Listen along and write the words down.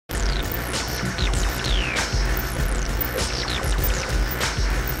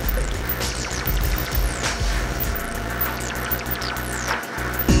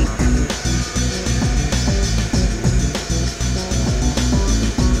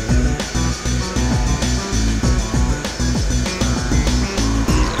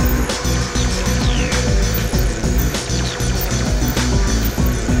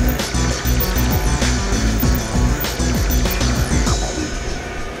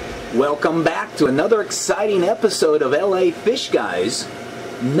Welcome back to another exciting episode of LA Fishguys.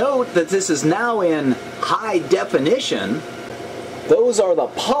 Note that this is now in high definition. Those are the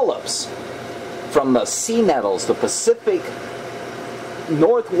polyps from the Sea Nettles, the Pacific,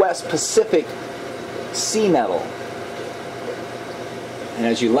 Northwest Pacific Sea Nettle. And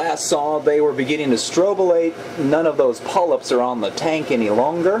as you last saw, they were beginning to strobilate. None of those polyps are on the tank any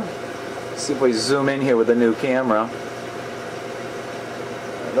longer. Let's see if we zoom in here with the new camera.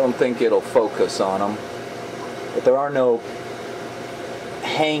 I don't think it'll focus on them, but there are no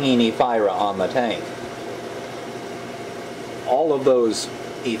hanging ephyra on the tank. All of those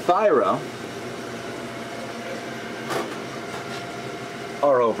ephyra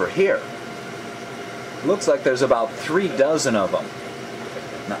are over here. Looks like there's about 3 dozen of them.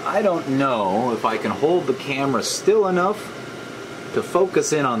 Now I don't know if I can hold the camera still enough to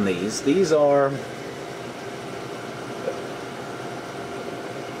focus in on these. These are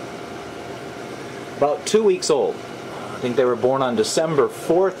about 2 weeks old. I think they were born on December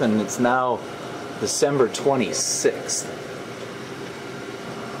 4th and it's now December 26th.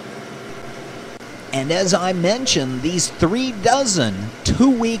 And as I mentioned, these 3 dozen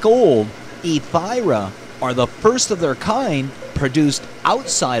 2-week-old ephyra are the first of their kind produced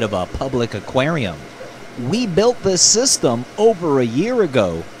outside of a public aquarium. We built this system over a year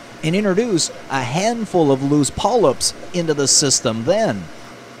ago and introduced a handful of loose polyps into the system then.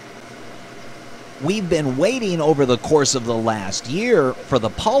 We've been waiting over the course of the last year for the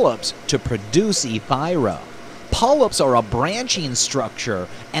polyps to produce ephyra. Polyps are a branching structure,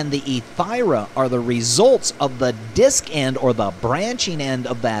 and the ephyra are the results of the disc end or the branching end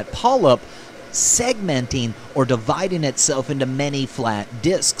of that polyp segmenting or dividing itself into many flat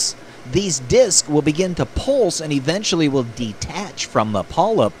discs. These discs will begin to pulse and eventually will detach from the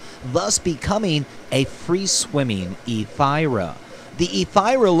polyp, thus becoming a free-swimming ephyra. The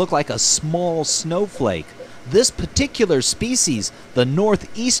ephyra look like a small snowflake. This particular species, the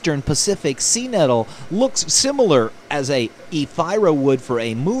northeastern Pacific sea nettle, looks similar as a ephyra would for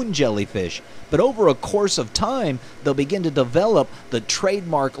a moon jellyfish, but over a course of time, they'll begin to develop the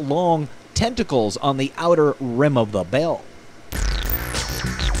trademark long tentacles on the outer rim of the bell.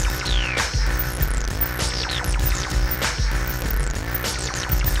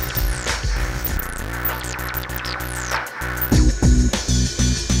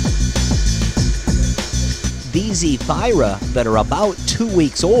 These ephyra that are about 2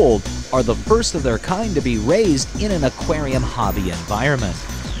 weeks old are the first of their kind to be raised in an aquarium hobby environment.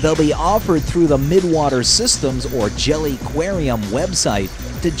 They'll be offered through the Midwater Systems or Jellyquarium website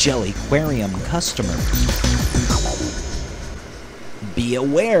to Jellyquarium customers. Be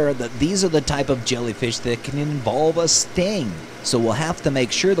aware that these are the type of jellyfish that can involve a sting, so we'll have to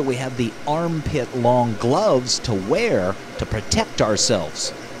make sure that we have the armpit-long gloves to wear to protect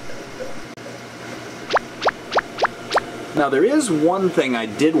ourselves. Now there is one thing I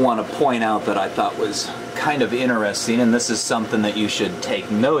did want to point out that I thought was kind of interesting, and this is something that you should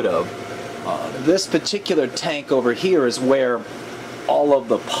take note of. This particular tank over here is where all of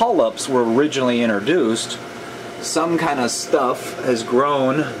the polyps were originally introduced. Some kind of stuff has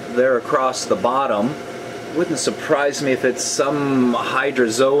grown there across the bottom. Wouldn't surprise me if it's some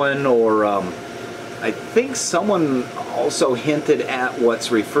hydrozoan or I think someone also hinted at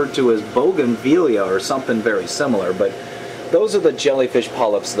what's referred to as bougainvillea or something very similar, but those are the jellyfish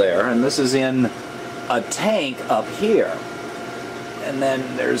polyps there, and this is in a tank up here. And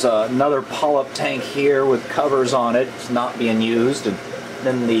then there's another polyp tank here with covers on it. It's not being used. And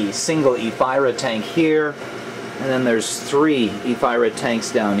then the single ephyra tank here. And then there's 3 ephyra tanks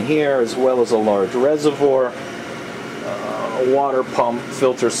down here, as well as a large reservoir, a water pump,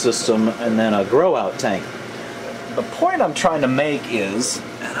 filter system, and then a grow-out tank. The point I'm trying to make is,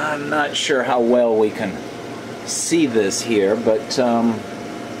 and I'm not sure how well we can see this here, but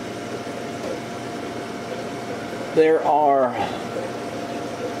there are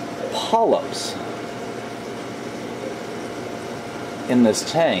polyps in this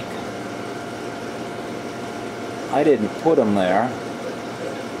tank. I didn't put them there.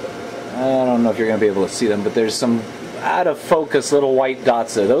 I don't know if you're going to be able to see them, but there's some out of focus little white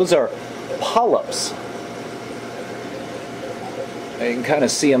dots there. Those are polyps. You can kind of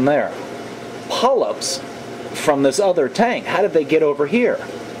see them there. Polyps from this other tank. How did they get over here?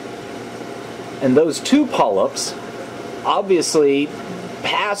 And those 2 polyps obviously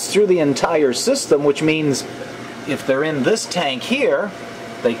pass through the entire system, which means if they're in this tank here,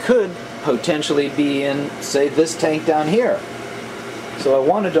 they could potentially be in, say, this tank down here. So I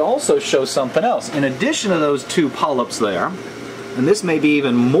wanted to also show something else. In addition to those 2 polyps there, and this may be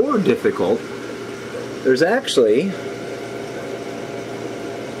even more difficult, there's actually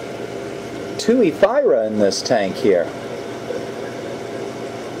 2 Ephyra in this tank here.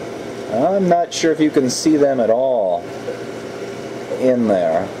 I'm not sure if you can see them at all in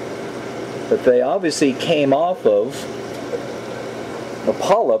there, but they obviously came off of the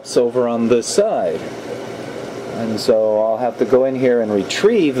polyps over on this side. And so I'll have to go in here and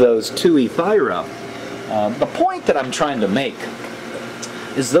retrieve those 2 Ephyra. The point that I'm trying to make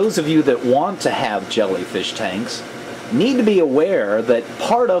is those of you that want to have jellyfish tanks need to be aware that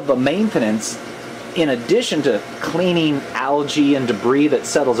part of the maintenance, in addition to cleaning algae and debris that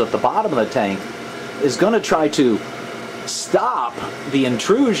settles at the bottom of the tank, is going to try to stop the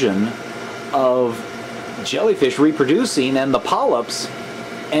intrusion of jellyfish reproducing and the polyps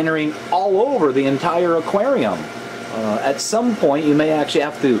entering all over the entire aquarium. At some point you may actually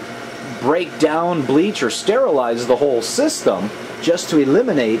have to break down, bleach, or sterilize the whole system just to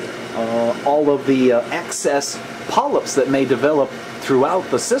eliminate all of the excess polyps that may develop throughout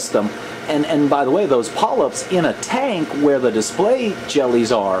the system. And by the way, those polyps in a tank where the display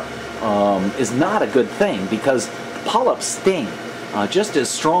jellies are is not a good thing, because polyps sting just as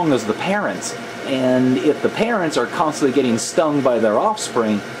strong as the parents. And if the parents are constantly getting stung by their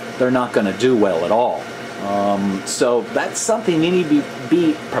offspring, they're not going to do well at all. So that's something you need to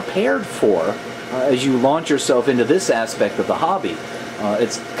be prepared for as you launch yourself into this aspect of the hobby.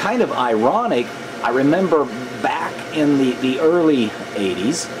 It's kind of ironic. I remember back in the early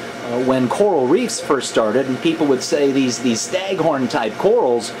 80s when coral reefs first started, and people would say these staghorn type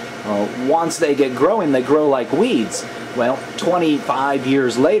corals, once they get growing, they grow like weeds. Well, 25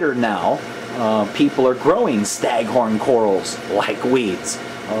 years later now, people are growing staghorn corals like weeds.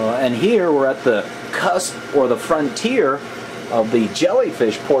 And here we're at the cusp or the frontier of the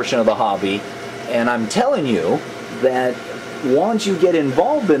jellyfish portion of the hobby, and I'm telling you that once you get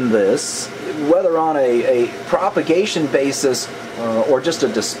involved in this, whether on a propagation basis or just a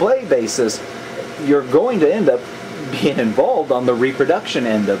display basis, you're going to end up being involved on the reproduction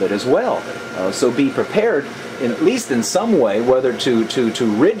end of it as well. So be prepared, at least in some way, whether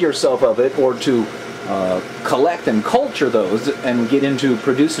to rid yourself of it or to collect and culture those and get into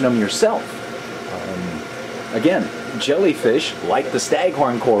producing them yourself. Again, jellyfish, like the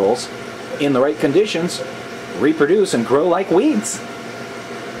staghorn corals, in the right conditions, reproduce and grow like weeds.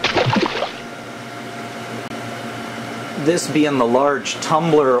 This being the large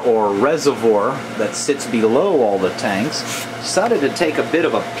tumbler or reservoir that sits below all the tanks, decided to take a bit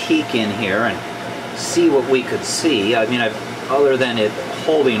of a peek in here and see what we could see. I mean, other than it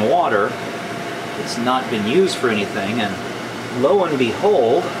holding water, it's not been used for anything, and lo and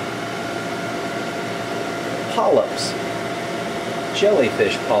behold, polyps,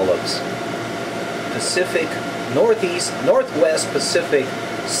 jellyfish polyps, Pacific, Northwest Pacific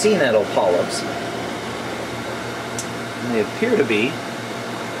sea nettle polyps. And they appear to be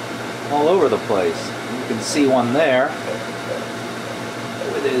all over the place. You can see one there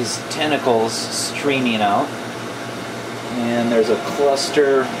with his tentacles streaming out, and there's a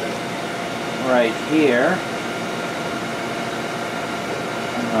cluster right here.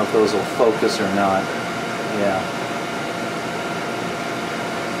 I don't know if those will focus or not. Yeah.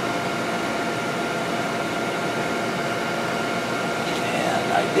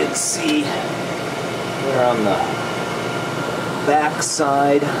 And I did see there on the back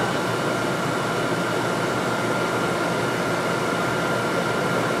side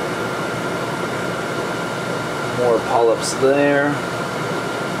more polyps there.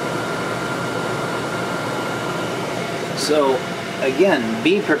 So again,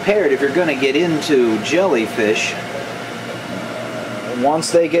 be prepared if you're going to get into jellyfish. Once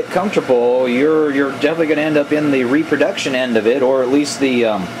they get comfortable, you're definitely going to end up in the reproduction end of it, or at least the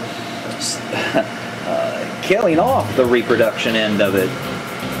killing off the reproduction end of it.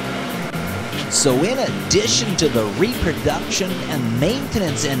 So in addition to the reproduction and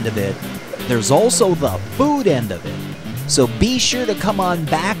maintenance end of it, there's also the food end of it. So be sure to come on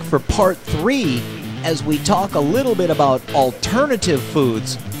back for part 3 as we talk a little bit about alternative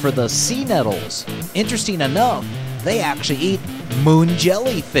foods for the sea nettles. Interesting enough, they actually eat moon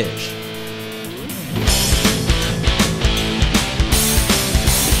jellyfish.